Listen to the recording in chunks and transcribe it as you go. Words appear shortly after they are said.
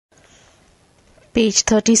Page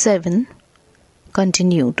 37.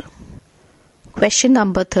 Continued. Question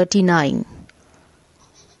number 39.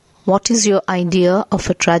 What is your idea of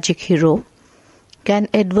a tragic hero? Can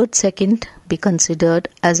Edward II be considered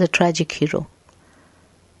as a tragic hero?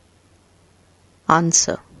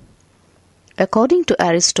 Answer. According to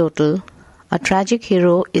Aristotle, a tragic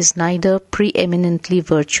hero is neither preeminently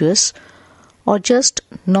virtuous or just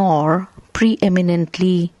nor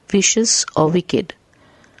preeminently vicious or wicked.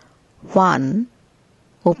 1.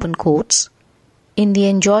 Open quotes, in the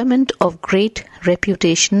enjoyment of great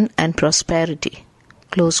reputation and prosperity.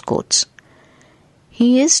 Close quotes.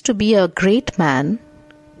 He is to be a great man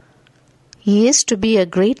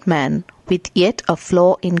with yet a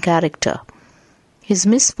flaw in character. His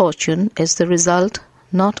misfortune is the result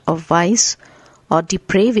not of vice or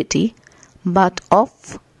depravity, but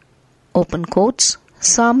of, open quotes,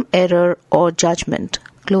 some error or judgment.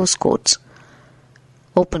 Close quotes.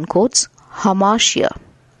 Open quotes, hamartia,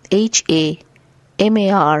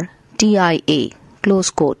 Hamartia, close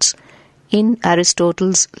quotes, in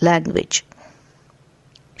Aristotle's language.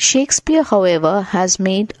 Shakespeare, however, has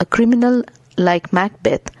made a criminal like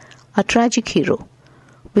Macbeth a tragic hero.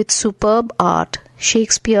 With superb art,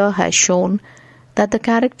 Shakespeare has shown that the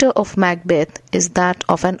character of Macbeth is that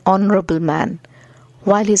of an honourable man,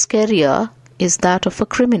 while his career is that of a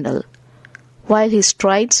criminal. While he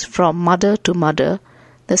strides from murder to murder,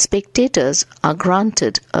 the spectators are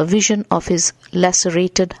granted a vision of his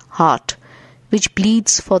lacerated heart, which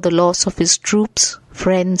bleeds for the loss of his troops,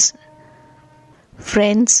 friends,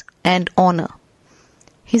 and honour.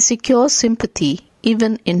 He secures sympathy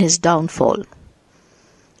even in his downfall.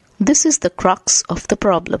 This is the crux of the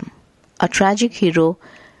problem. A tragic hero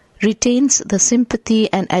retains the sympathy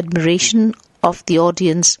and admiration of the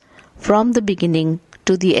audience from the beginning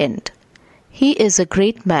to the end. He is a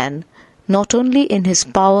great man not only in his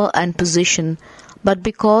power and position, but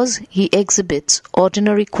because he exhibits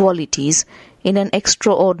ordinary qualities in an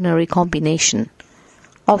extraordinary combination.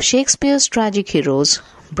 Of Shakespeare's tragic heroes,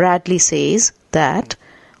 Bradley says that,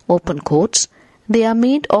 open quotes, they are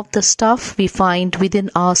made of the stuff we find within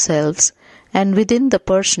ourselves and within the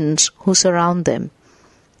persons who surround them,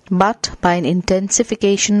 but by an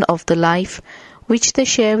intensification of the life which they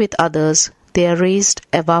share with others, they are raised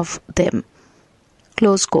above them.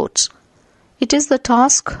 Close quotes. It is the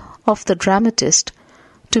task of the dramatist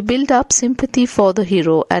to build up sympathy for the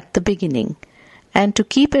hero at the beginning, and to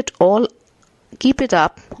keep it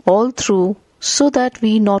up all through, so that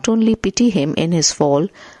we not only pity him in his fall,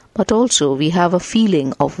 but also we have a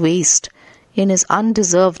feeling of waste in his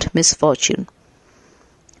undeserved misfortune.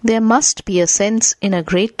 There must be a sense in a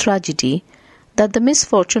great tragedy that the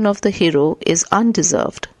misfortune of the hero is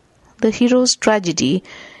undeserved. The hero's tragedy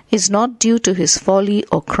is not due to his folly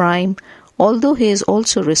or crime, although he is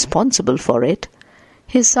also responsible for it.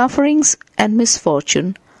 His sufferings and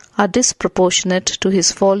misfortune are disproportionate to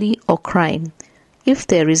his folly or crime, if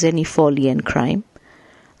there is any folly and crime.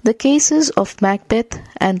 The cases of Macbeth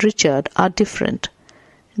and Richard are different.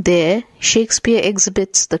 There, Shakespeare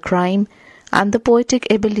exhibits the crime and the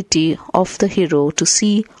poetic ability of the hero to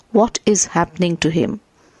see what is happening to him.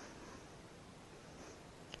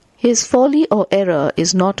 His folly or error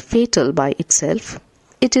is not fatal by itself.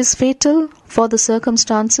 It is fatal for the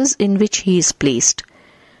circumstances in which he is placed.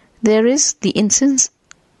 There is the insistent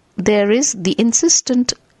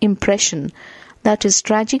impression that his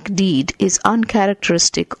tragic deed is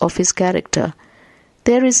uncharacteristic of his character.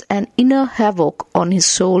 There is an inner havoc on his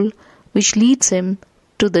soul which leads him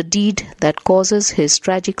to the deed that causes his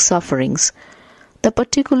tragic sufferings. The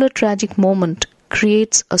particular tragic moment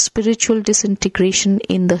creates a spiritual disintegration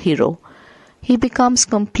in the hero. He becomes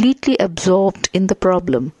completely absorbed in the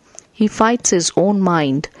problem. He fights his own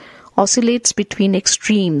mind, oscillates between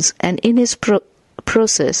extremes, and in his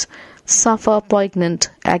process suffer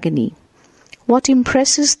poignant agony. What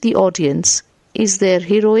impresses the audience is their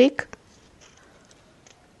heroic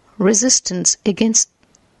resistance against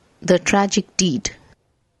the tragic deed.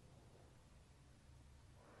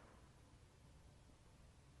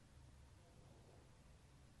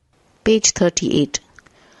 Page 38.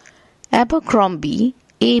 Abercrombie,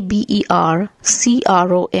 Abercrombie,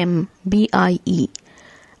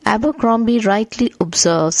 Abercrombie rightly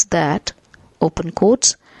observes that, open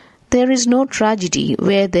quotes, there is no tragedy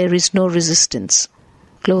where there is no resistance.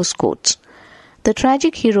 Close quotes. The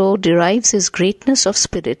tragic hero derives his greatness of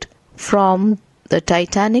spirit from the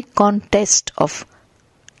titanic contest of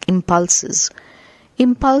impulses.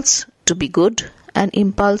 Impulse to good and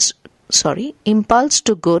impulse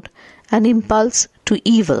to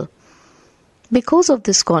evil. Because of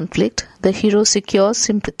this conflict, the hero secures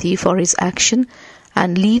sympathy for his action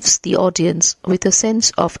and leaves the audience with a sense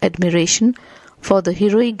of admiration for the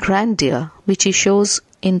heroic grandeur which he shows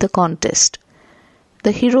in the contest.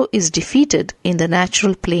 The hero is defeated in the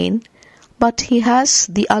natural plane, but he has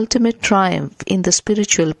the ultimate triumph in the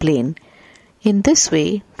spiritual plane. In this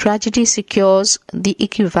way, tragedy secures the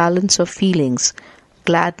equivalence of feelings,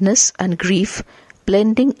 gladness and grief,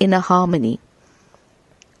 blending in a harmony.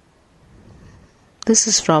 This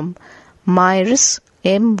is from Myres,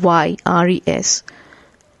 M-Y-R-E-S,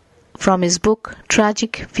 from his book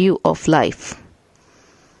Tragic View of Life.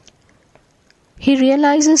 He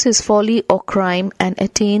realizes his folly or crime and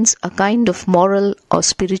attains a kind of moral or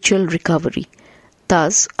spiritual recovery.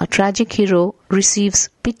 Thus, a tragic hero receives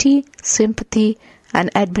pity, sympathy, and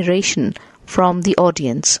admiration from the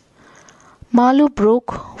audience. Marlowe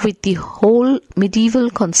broke with the whole medieval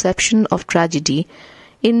conception of tragedy,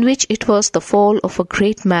 in which it was the fall of a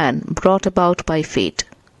great man brought about by fate.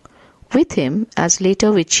 With him, as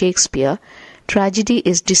later with Shakespeare, tragedy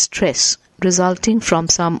is distress resulting from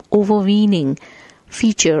some overweening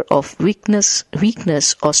feature of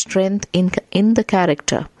weakness or strength in the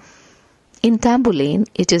character. In Tamburlaine,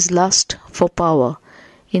 it is lust for power.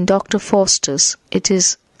 In Dr. Faustus, it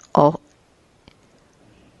is a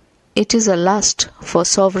lust for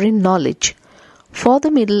sovereign knowledge. For the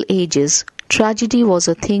Middle Ages, tragedy was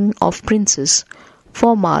a thing of princes.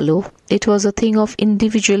 For Marlowe, it was a thing of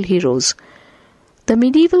individual heroes. The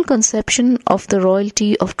medieval conception of the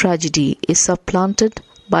royalty of tragedy is supplanted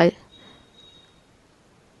by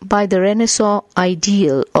the Renaissance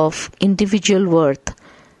ideal of individual worth.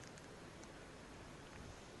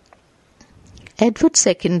 Edward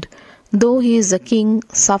II, though he is a king,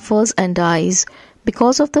 suffers and dies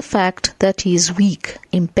because of the fact that he is weak,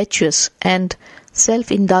 impetuous, and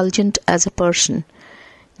self-indulgent as a person.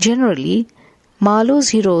 Generally, Marlowe's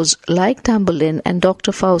heroes, like Tamburlaine and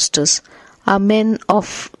Dr. Faustus, are men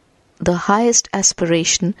of the highest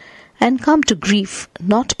aspiration and come to grief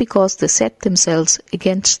not because they set themselves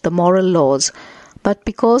against the moral laws, but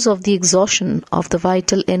because of the exhaustion of the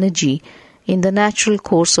vital energy in the natural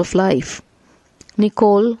course of life.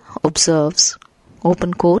 Nicole observes,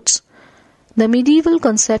 open quotes, "The medieval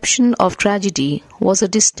conception of tragedy was a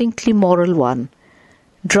distinctly moral one.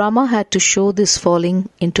 Drama had to show this falling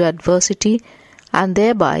into adversity and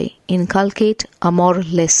thereby inculcate a moral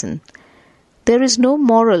lesson. There is no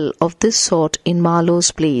moral of this sort in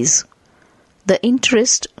Marlowe's plays. The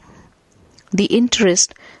interest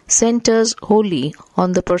centers wholly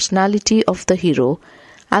on the personality of the hero,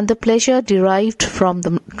 and the pleasure derived from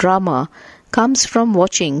the drama comes from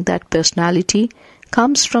watching that personality,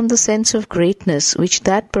 comes from the sense of greatness which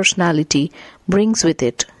that personality brings with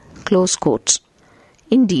it." Close quotes.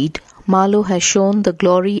 Indeed, Marlowe has shown the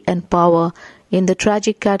glory and power in the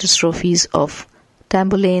tragic catastrophes of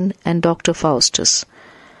Tamburlaine and Dr. Faustus.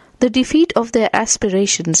 The defeat of their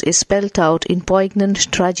aspirations is spelt out in poignant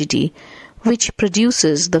tragedy, which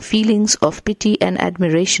produces the feelings of pity and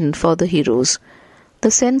admiration for the heroes.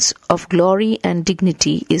 The sense of glory and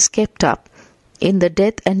dignity is kept up in the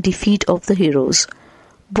death and defeat of the heroes.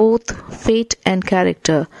 Both fate and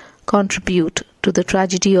character contribute to the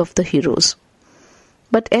tragedy of the heroes.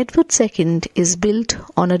 But Edward II is built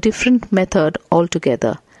on a different method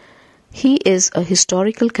altogether. He is a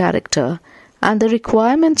historical character, and the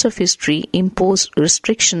requirements of history impose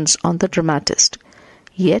restrictions on the dramatist.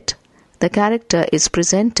 Yet, the character is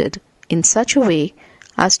presented in such a way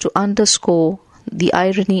as to underscore the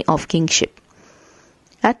irony of kingship.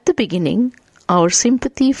 At the beginning, our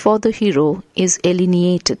sympathy for the hero is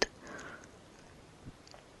alienated.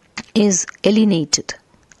 His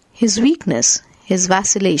weakness, his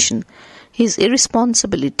vacillation, his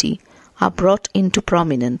irresponsibility are brought into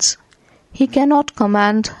prominence. He cannot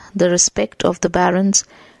command the respect of the barons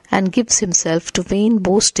and gives himself to vain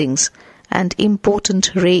boastings and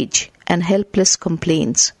impotent rage and helpless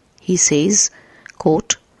complaints. He says,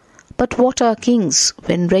 quote, "But what are kings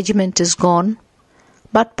when regiment is gone?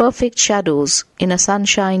 But perfect shadows in a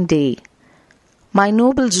sunshine day. My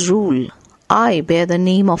nobles rule, I bear the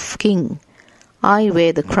name of king. I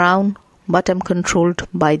wear the crown, but am controlled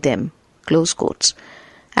by them." Close quotes.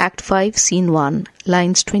 Act 5, Scene 1,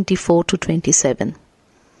 lines 24 to 27.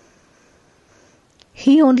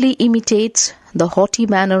 He only imitates the haughty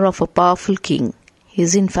manner of a powerful king.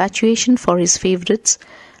 His infatuation for his favourites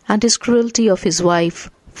and his cruelty of his wife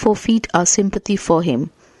forfeit our sympathy for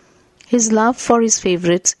him. His love for his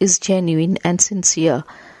favourites is genuine and sincere,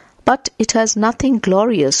 but it has nothing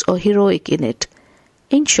glorious or heroic in it.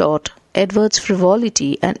 In short, Edward's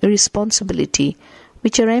frivolity and irresponsibility,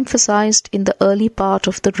 which are emphasized in the early part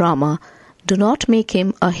of the drama, do not make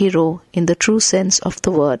him a hero in the true sense of the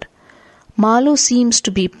word. Marlowe seems to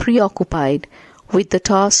be preoccupied with the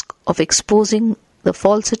task of exposing the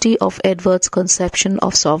falsity of Edward's conception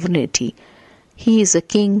of sovereignty. He is a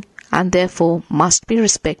king and therefore must be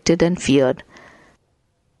respected and feared.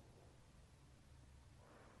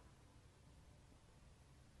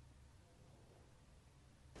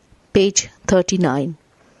 Page 39.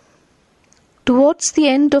 Towards the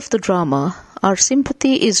end of the drama, our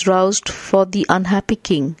sympathy is roused for the unhappy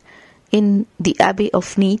king. In the Abbey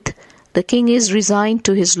of Neath, the king is resigned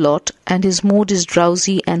to his lot and his mood is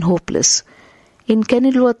drowsy and hopeless. In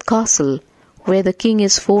Kenilworth Castle, where the king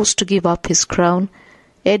is forced to give up his crown,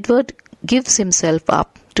 Edward gives himself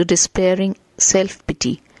up to despairing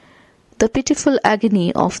self-pity. The pitiful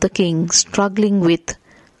agony of the king struggling with,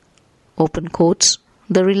 open quotes,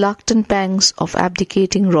 the reluctant pangs of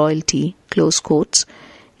abdicating royalty, close quotes,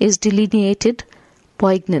 is delineated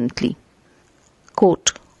poignantly.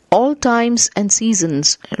 Quote, all times and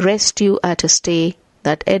seasons rest you at a stay,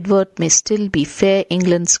 that Edward may still be fair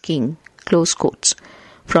England's king, close quotes,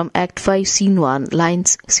 from Act 5, Scene 1,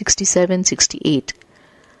 lines 67-68.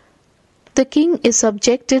 The king is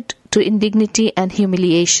subjected to indignity and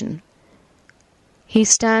humiliation. He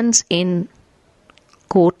stands in,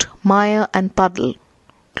 quote, mire and puddle,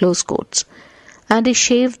 close quotes, and is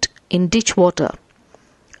shaved in ditch water.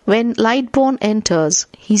 When Lightbourne enters,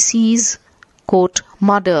 he sees, quote,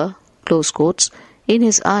 mudder, close quotes, in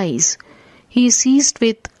his eyes. He is seized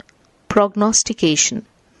with prognostication.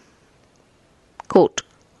 Quote,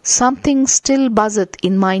 something still buzzeth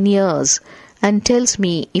in mine ears, and tells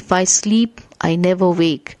me if I sleep I never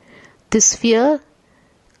wake. This fear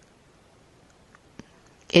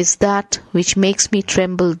is that which makes me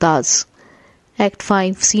tremble thus. Act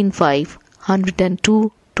 5, Scene 5,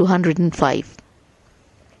 102-105.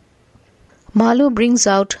 Marlowe brings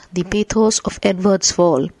out the pathos of Edward's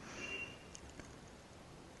fall.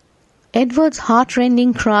 Edward's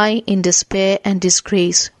heart-rending cry in despair and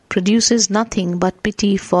disgrace produces nothing but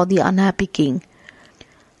pity for the unhappy king.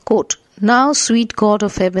 Quote, now, sweet God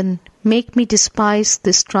of heaven, make me despise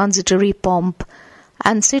this transitory pomp,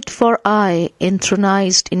 and sit for aye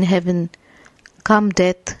enthronized in heaven. Come,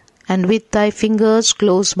 death, and with thy fingers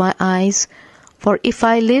close my eyes, for if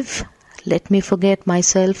I live, let me forget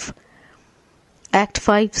myself. Act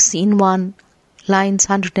 5, Scene 1, lines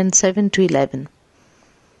 107-11.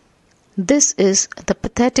 This is the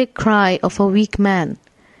pathetic cry of a weak man.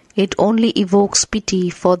 It only evokes pity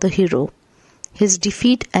for the hero. His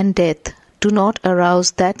defeat and death do not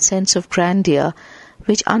arouse that sense of grandeur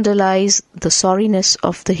which underlies the sorriness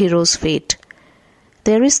of the hero's fate.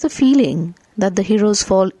 There is the feeling that the hero's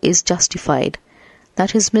fall is justified,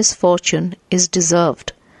 that his misfortune is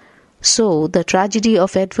deserved. So the tragedy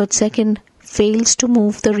of Edward II fails to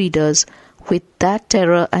move the readers with that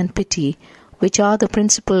terror and pity which are the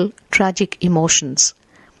principal tragic emotions.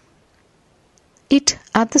 It,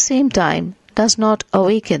 at the same time, does not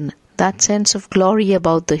awaken that sense of glory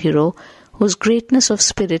about the hero whose greatness of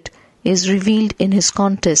spirit is revealed in his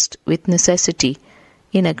contest with necessity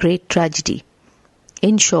in a great tragedy.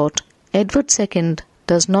 In short, Edward II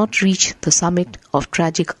does not reach the summit of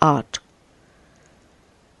tragic art.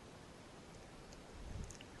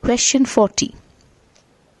 Question 40.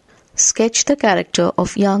 Sketch the character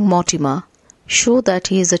of young Mortimer. Show that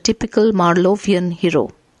he is a typical Marlowean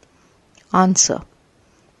hero. Answer.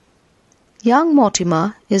 Young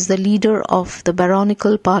Mortimer is the leader of the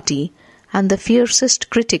baronical party and the fiercest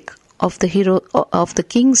critic of the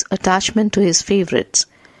king's attachment to his favourites.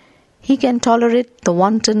 He can tolerate the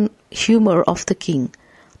wanton humour of the king,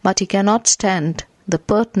 but he cannot stand the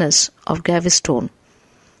pertness of Gaveston.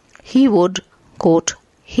 He would, quote,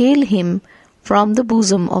 hail him from the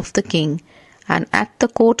bosom of the king, and at the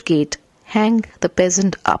court gate hang the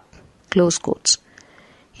peasant up, close quotes.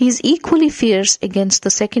 He is equally fierce against the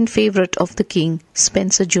second favourite of the king,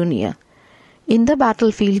 Spencer Jr. In the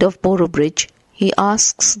battlefield of Boroughbridge, he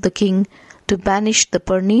asks the king to banish the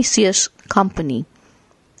pernicious company.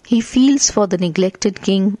 He feels for the neglected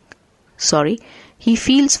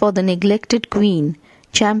queen,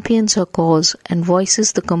 champions her cause, and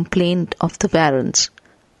voices the complaint of the barons.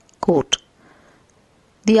 Quote,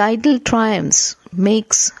 the idle triumphs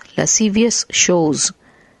makes lascivious shows,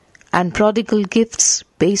 and prodigal gifts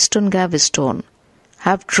based on Gaveston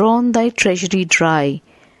have drawn thy treasury dry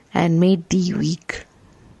and made thee weak.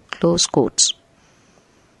 Close quotes.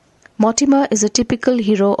 Mortimer is a typical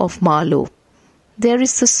hero of Marlowe. There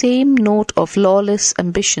is the same note of lawless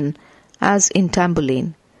ambition as in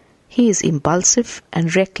Tamburlaine. He is impulsive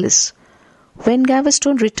and reckless. When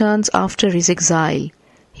Gaveston returns after his exile,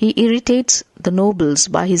 he irritates the nobles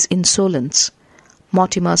by his insolence.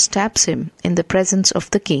 Mortimer stabs him in the presence of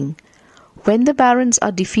the king. When the barons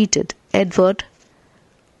are defeated, when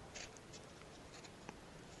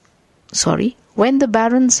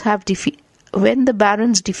the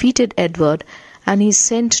barons defeated Edward and he is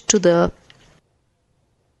sent to the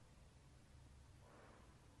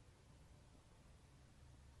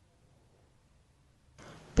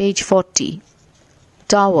page 40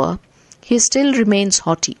 Tower, he still remains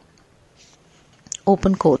haughty.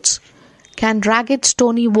 Open quotes. Can ragged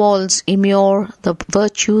stony walls immure the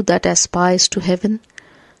virtue that aspires to heaven?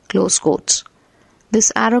 Close quotes.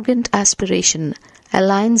 This arrogant aspiration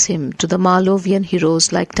aligns him to the Marlovian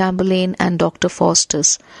heroes like Tamburlaine and Dr.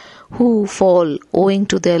 Faustus, who fall owing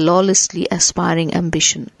to their lawlessly aspiring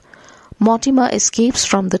ambition. Mortimer escapes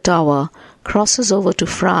from the Tower, crosses over to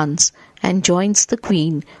France, and joins the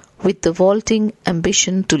Queen with the vaulting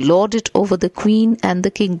ambition to lord it over the Queen and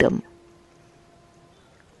the kingdom.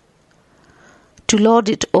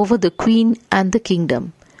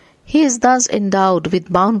 He is thus endowed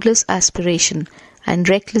with boundless aspiration and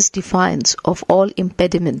reckless defiance of all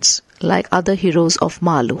impediments, like other heroes of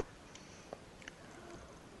Marlowe.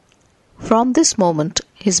 From this moment,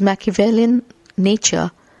 his Machiavellian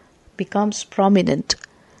nature becomes prominent.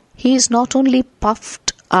 He is not only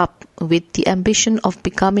puffed up with the ambition of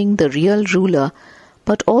becoming the real ruler,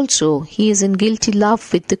 but also he is in guilty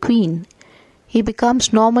love with the Queen. He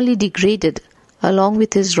becomes normally degraded along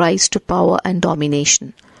with his rise to power and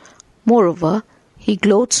domination. Moreover, he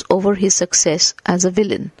gloats over his success as a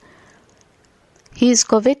villain. He is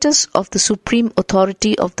covetous of the supreme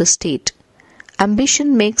authority of the state.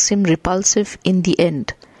 Ambition makes him repulsive in the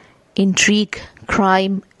end. Intrigue,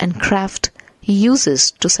 crime, and craft he uses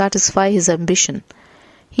to satisfy his ambition.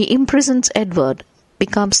 He imprisons Edward,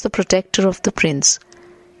 becomes the protector of the prince.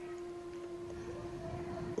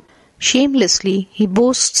 Shamelessly, he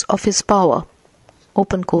boasts of his power.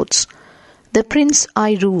 Open quotes. The prince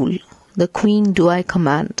I rule, the queen do I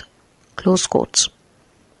command. Close quotes.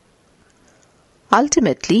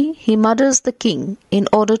 Ultimately, he murders the king in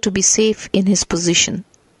order to be safe in his position.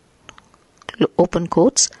 Open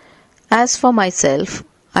quotes. As for myself,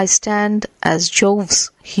 I stand as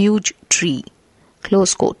Jove's huge tree.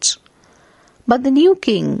 Close quotes. But the new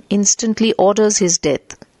king instantly orders his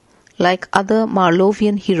death. Like other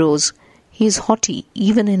Marlovian heroes, he is haughty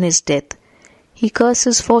even in his death. He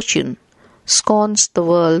curses fortune, scorns the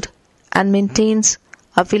world, and maintains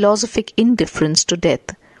a philosophic indifference to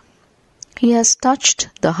death. He has touched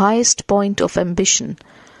the highest point of ambition,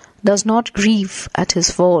 does not grieve at his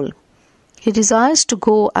fall. He desires to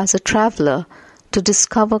go as a traveller to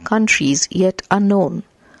discover countries yet unknown.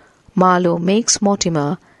 Marlowe makes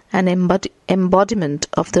Mortimer an embodiment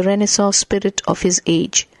of the Renaissance spirit of his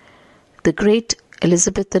age, the great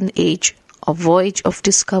Elizabethan age of voyage of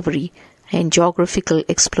discovery and geographical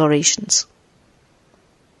explorations.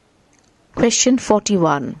 Question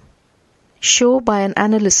 41. Show by an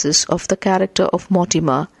analysis of the character of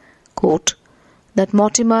Mortimer, quote, that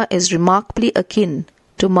Mortimer is remarkably akin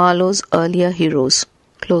to Marlowe's earlier heroes.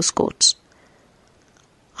 Close quotes.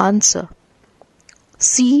 Answer.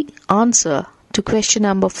 See answer to question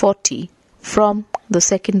number 40 from the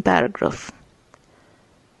second paragraph.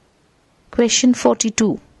 Question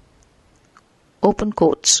 42. Open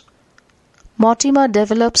quotes. Mortimer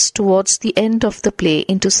develops towards the end of the play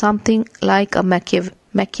into something like a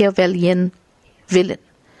Machiavellian villain.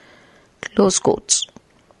 Close quotes.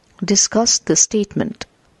 Discuss the statement.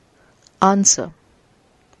 Answer.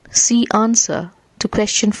 See answer to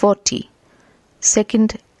question 40,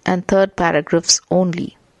 second and third paragraphs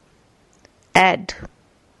only. Add.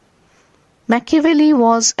 Machiavelli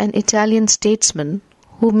was an Italian statesman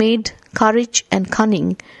who made courage and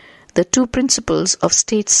cunning the two principles of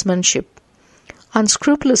statesmanship.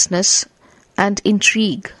 Unscrupulousness and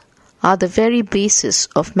intrigue are the very basis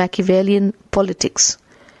of Machiavellian politics.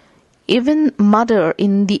 Even murder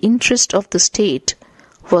in the interest of the state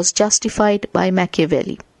was justified by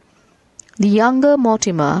Machiavelli. The younger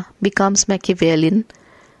Mortimer becomes Machiavellian,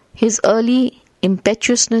 his early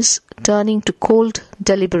impetuousness turning to cold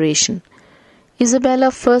deliberation.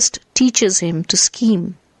 Isabella first teaches him to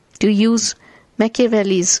scheme, to use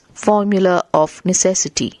Machiavelli's formula of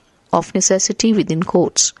necessity within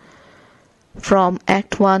quotes, from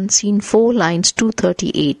Act 1, Scene 4, lines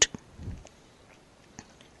 238,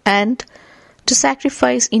 and to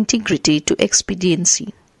sacrifice integrity to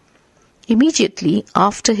expediency. Immediately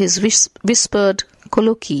after his whispered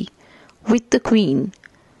colloquy with the Queen,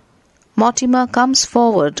 Mortimer comes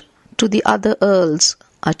forward to the other earls,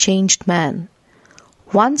 a changed man.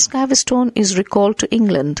 Once Gaveston is recalled to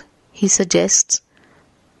England, he suggests,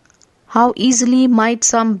 how easily might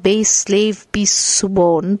some base slave be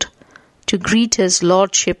suborned to greet his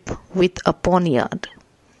lordship with a poniard.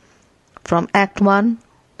 From Act 1,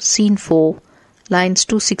 Scene 4, lines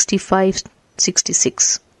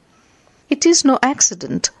 265-66. It is no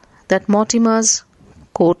accident that Mortimer's,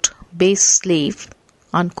 quote, base slave,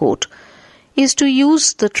 unquote, is to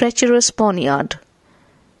use the treacherous poniard.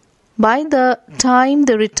 By the time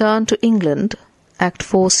they return to England, Act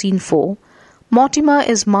 4, Scene 4, Mortimer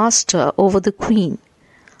is master over the Queen.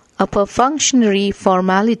 A perfunctory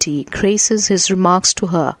formality graces his remarks to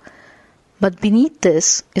her, but beneath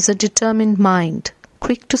this is a determined mind,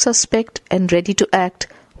 quick to suspect and ready to act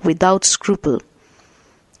without scruple.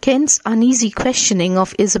 Kent's uneasy questioning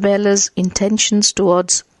of Isabella's intentions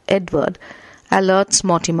towards Edward alerts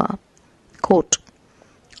Mortimer. Quote,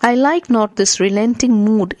 I like not this relenting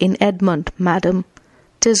mood in Edmund, madam.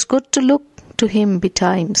 'Tis good to look to him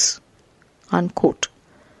betimes. Unquote.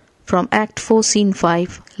 From Act 4, Scene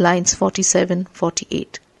 5, lines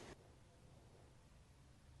 47-48.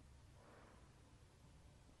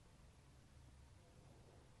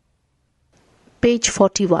 Page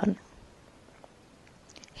 41.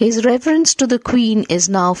 His reverence to the Queen is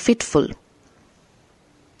now fitful.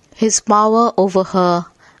 His power over her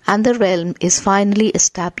and the realm is finally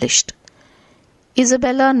established.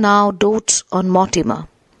 Isabella now dotes on Mortimer.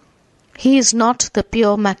 He is not the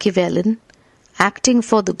pure Machiavellian, acting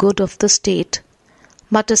for the good of the state,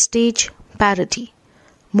 but a stage parody,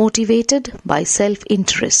 motivated by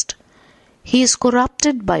self-interest. He is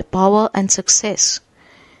corrupted by power and success.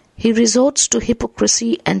 He resorts to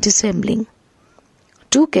hypocrisy and dissembling.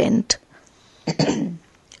 To Kent,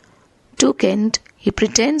 he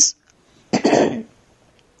pretends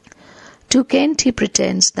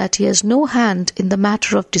that he has no hand in the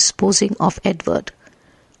matter of disposing of Edward.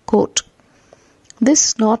 Quote,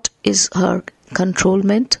 this not is her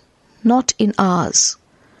controlment, not in ours.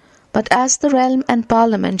 But as the realm and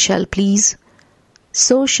parliament shall please,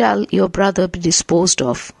 so shall your brother be disposed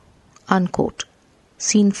of. Unquote.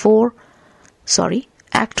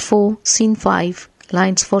 Act 4, Scene 5,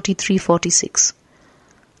 lines 43-46.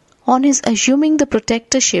 On his assuming the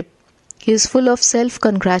protectorship, he is full of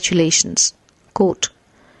self-congratulations. Quote,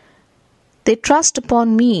 they trust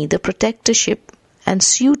upon me the protectorship and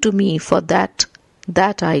sue to me for that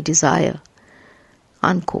I desire.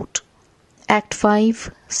 Unquote. Act 5,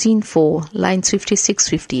 Scene 4, lines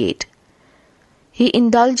 56-58. He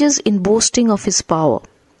indulges in boasting of his power.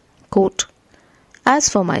 Quote, as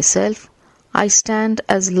for myself, I stand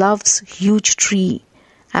as love's huge tree,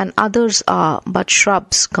 and others are but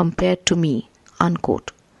shrubs compared to me.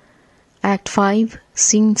 Unquote. Act 5,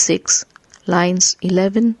 Scene 6, lines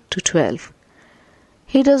 11-12.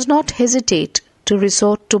 He does not hesitate to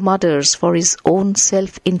resort to murders for his own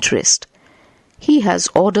self-interest. He has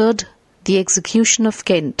ordered the execution of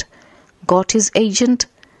Kent, got his agent,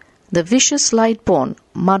 the vicious Lightbourne,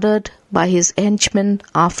 murdered by his henchmen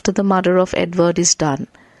after the murder of Edward is done.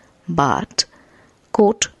 But,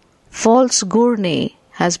 quote, false Gournay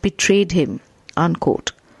has betrayed him.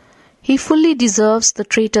 Unquote. He fully deserves the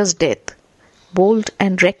traitor's death. Bold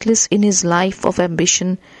and reckless in his life of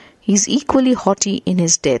ambition, he is equally haughty in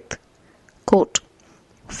his death. Quote,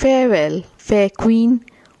 farewell, fair Queen,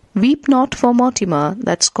 weep not for Mortimer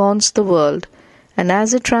that scorns the world, and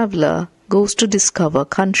as a traveller goes to discover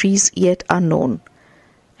countries yet unknown.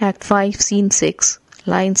 Act 5, Scene 6,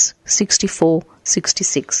 lines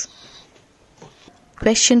 64-66.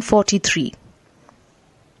 Question 43.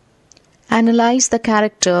 Analyze the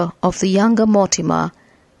character of the younger Mortimer.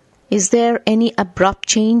 Is there any abrupt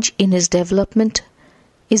change in his development?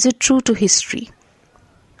 Is it true to history?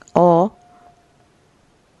 Or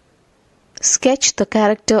sketch the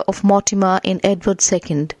character of Mortimer in Edward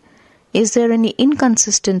II. Is there any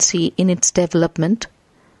inconsistency in its development?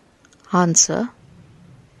 Answer.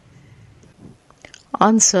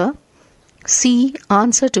 See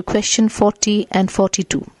answer to question 40 and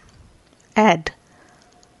 42. Add.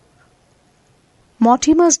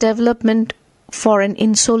 Mortimer's development for an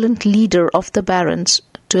insolent leader of the barons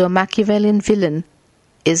to a Machiavellian villain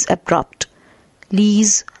is abrupt.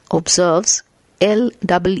 Lees observes,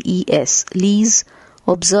 Lees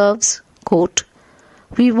observes, quote,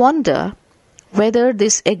 we wonder whether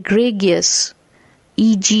this egregious,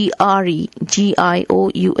 egregious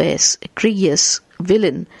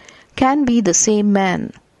villain can be the same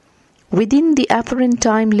man. Within the apparent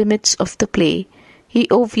time limits of the play, he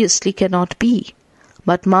obviously cannot be.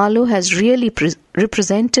 But Marlowe has really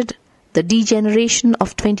represented the degeneration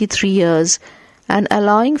of 23 years, and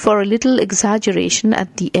allowing for a little exaggeration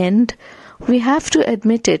at the end, we have to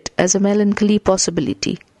admit it as a melancholy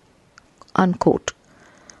possibility. Unquote.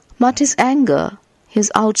 But his anger,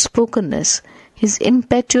 his outspokenness, his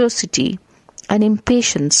impetuosity and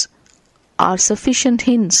impatience are sufficient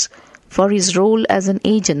hints for his role as an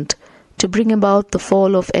agent to bring about the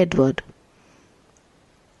fall of Edward.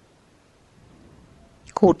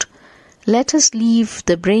 Quote, "Let us leave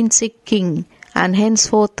the brain-sick king and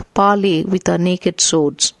henceforth parley with our naked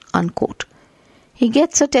swords." Unquote. He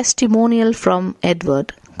gets a testimonial from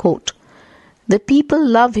Edward. Quote, "The people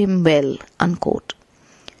love him well." Unquote.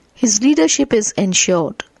 His leadership is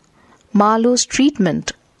ensured. Marlowe's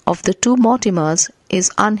treatment of the two Mortimers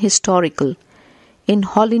is unhistorical. In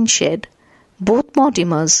Holinshed, both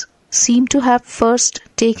Mortimers seem to have first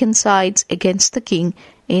taken sides against the king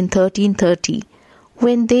in 1330,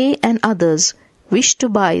 when they and others wished to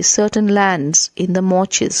buy certain lands in the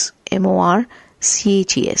Morches,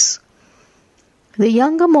 Morchs. The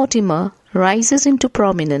younger Mortimer rises into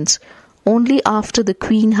prominence only after the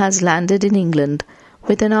Queen has landed in England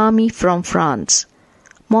with an army from France.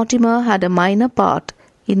 Mortimer had a minor part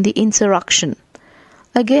in the insurrection.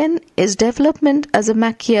 Again, his development as a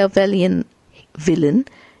Machiavellian villain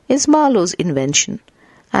is Marlowe's invention.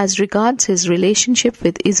 As regards his relationship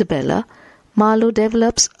with Isabella, Marlowe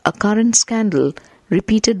develops a current scandal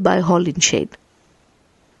repeated by Holinshed.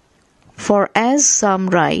 "For as some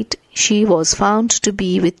write, she was found to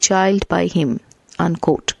be with child by him."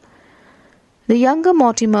 Unquote. The younger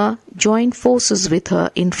Mortimer joined forces with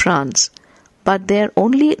her in France, but their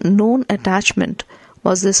only known attachment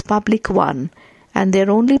was this public one, and their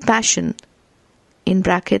only passion, in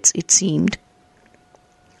brackets it seemed,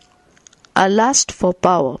 a lust for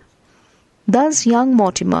power. Thus young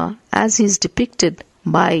Mortimer, as he is depicted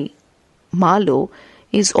by Marlowe,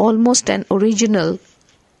 is almost an original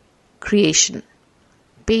creation.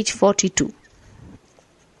 Page 42.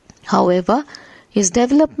 However, his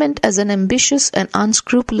development as an ambitious and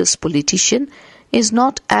unscrupulous politician is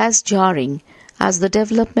not as jarring as the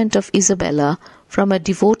development of Isabella from a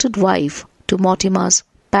devoted wife to Mortimer's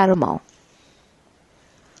paramour.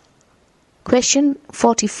 Question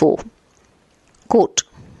 44. Quote,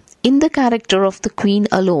 "In the character of the Queen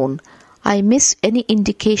alone, I miss any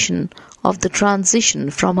indication of the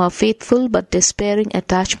transition from her faithful but despairing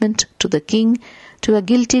attachment to the king to a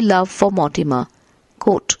guilty love for Mortimer."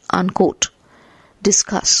 Quote, unquote.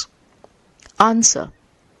 Discuss. Answer.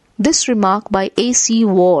 This remark by A.C.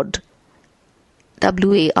 Ward,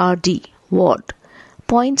 W-A-R-D, Ward,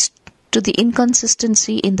 points to the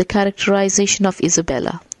inconsistency in the characterization of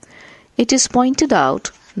Isabella. It is pointed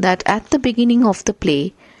out that at the beginning of the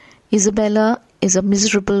play, Isabella is a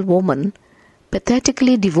miserable woman,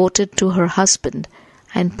 pathetically devoted to her husband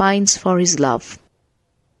and pines for his love.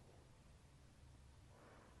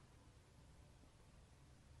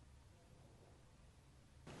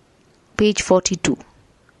 Page 42.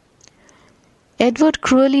 Edward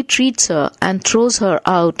cruelly treats her and throws her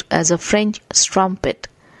out as a French strumpet.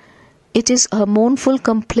 It is her mournful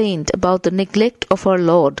complaint about the neglect of her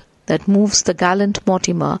lord that moves the gallant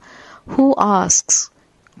Mortimer, who asks,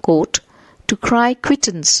 quote, to cry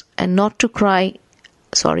quittance and not to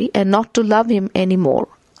love him any more,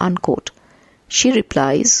 unquote. She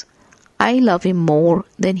replies, "I love him more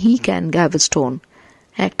than he can, Gaveston."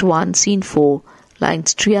 Act 1, Scene 4,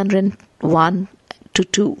 lines 301 to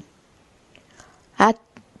 2. At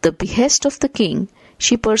the behest of the king,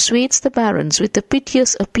 she persuades the barons with a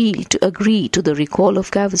piteous appeal to agree to the recall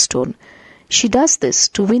of Gaveston. She does this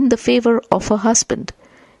to win the favour of her husband.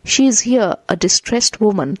 She is here a distressed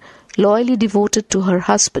woman, loyally devoted to her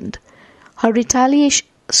husband. Her relation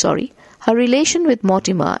with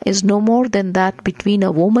Mortimer is no more than that between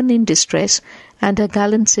a woman in distress and her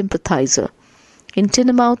gallant sympathizer. In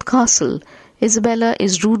Teignmouth Castle, Isabella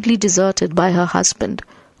is rudely deserted by her husband,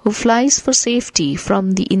 who flies for safety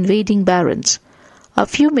from the invading barons. A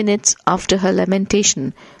few minutes after her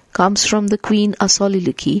lamentation comes from the Queen a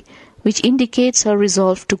soliloquy, which indicates her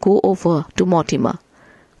resolve to go over to Mortimer.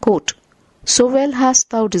 Quote, "So well hast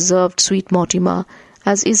thou deserved, sweet Mortimer,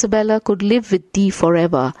 as Isabella could live with thee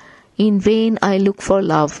forever. In vain I look for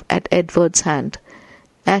love at Edward's hand."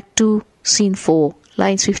 Act 2, Scene 4,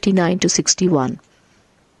 lines 59 to 61.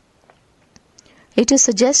 It is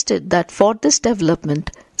suggested that for this development,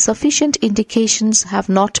 sufficient indications have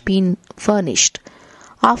not been furnished.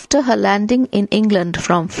 After her landing in England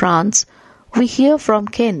from France, we hear from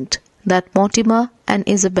Kent that Mortimer and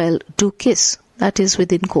Isabel do kiss, that is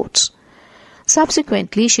within quotes.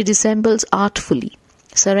 Subsequently, she dissembles artfully,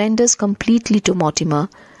 surrenders completely to Mortimer,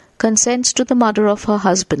 consents to the murder of her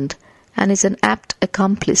husband, and is an apt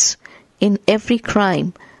accomplice in every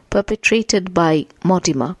crime perpetrated by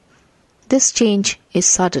Mortimer. This change is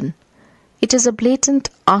sudden. It is a blatant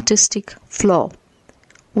artistic flaw.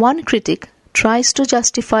 One critic tries to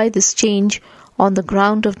justify this change on the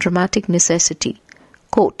ground of dramatic necessity.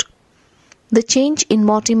 Quote, "The change in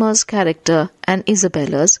Mortimer's character and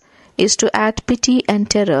Isabella's is to add pity and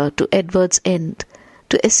terror to Edward's end,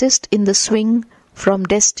 to assist in the swing from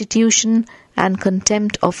destitution and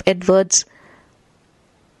contempt of Edward's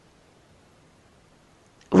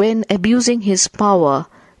when abusing his power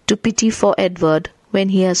to pity for Edward when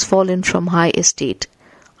he has fallen from high estate."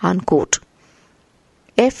 Unquote.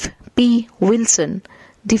 F. P. Wilson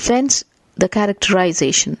defends the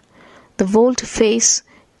characterization. The volte-face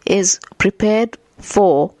is prepared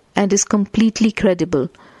for and is completely credible.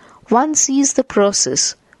 One sees the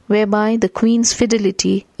process whereby the Queen's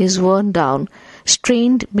fidelity is worn down,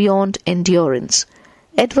 strained beyond endurance.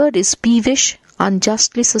 Edward is peevish,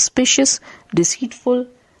 unjustly suspicious, deceitful,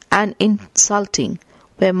 and insulting,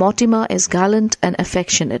 where Mortimer is gallant and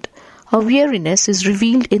affectionate. Her weariness is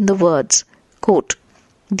revealed in the words, quote,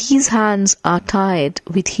 "These hands are tired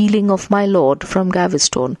with healing of my lord from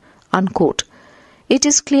Gaveston." Unquote. It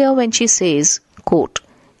is clear when she says, quote,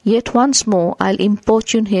 "Yet once more I'll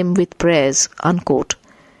importune him with prayers." Unquote.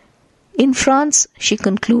 In France, she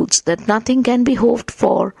concludes that nothing can be hoped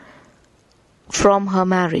for from her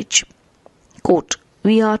marriage. Quote,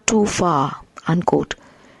 "We are too far." Unquote.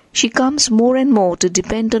 She comes more and more to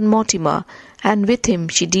depend on Mortimer, and with him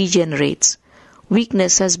she degenerates.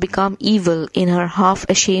 Weakness has become evil in her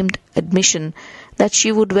half-ashamed admission that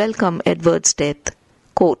she would welcome Edward's death.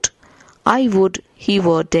 Quote, "I would he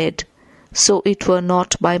were dead, so it were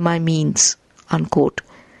not by my means." Unquote.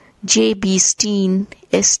 J. B. Steen,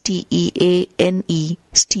 Steane,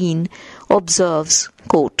 Steen, observes,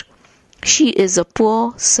 quote, "She is a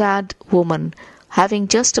poor, sad woman, having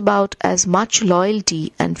just about as much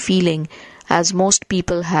loyalty and feeling as most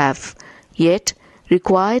people have, yet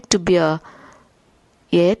required to bear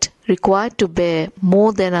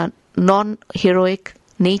more than a non-heroic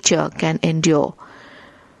nature can endure.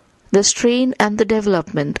 The strain and the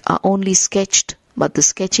development are only sketched, but the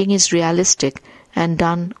sketching is realistic and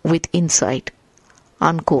done with insight."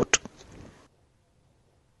 Unquote.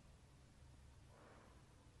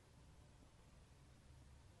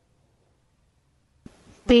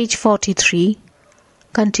 Page 43.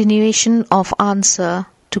 Continuation of answer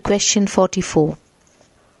to question 44.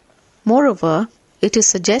 Moreover, it is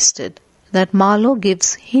suggested that Marlowe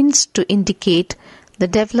gives hints to indicate the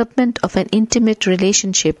development of an intimate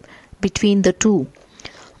relationship between the two.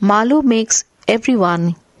 Marlowe makes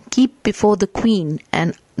everyone keep before the Queen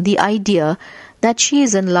and the idea that she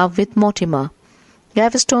is in love with Mortimer.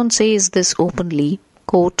 Gaveston says this openly,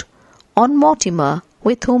 quote, "On Mortimer,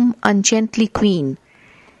 with whom ungently Queen."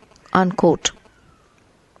 Unquote.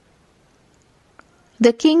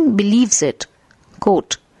 The king believes it,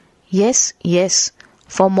 quote, "Yes, yes,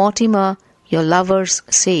 for Mortimer, your lover's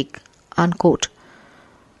sake." Unquote.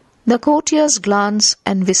 The courtiers glance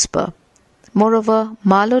and whisper. Moreover,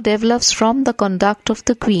 Marlowe develops from the conduct of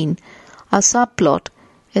the Queen a subplot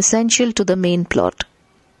essential to the main plot.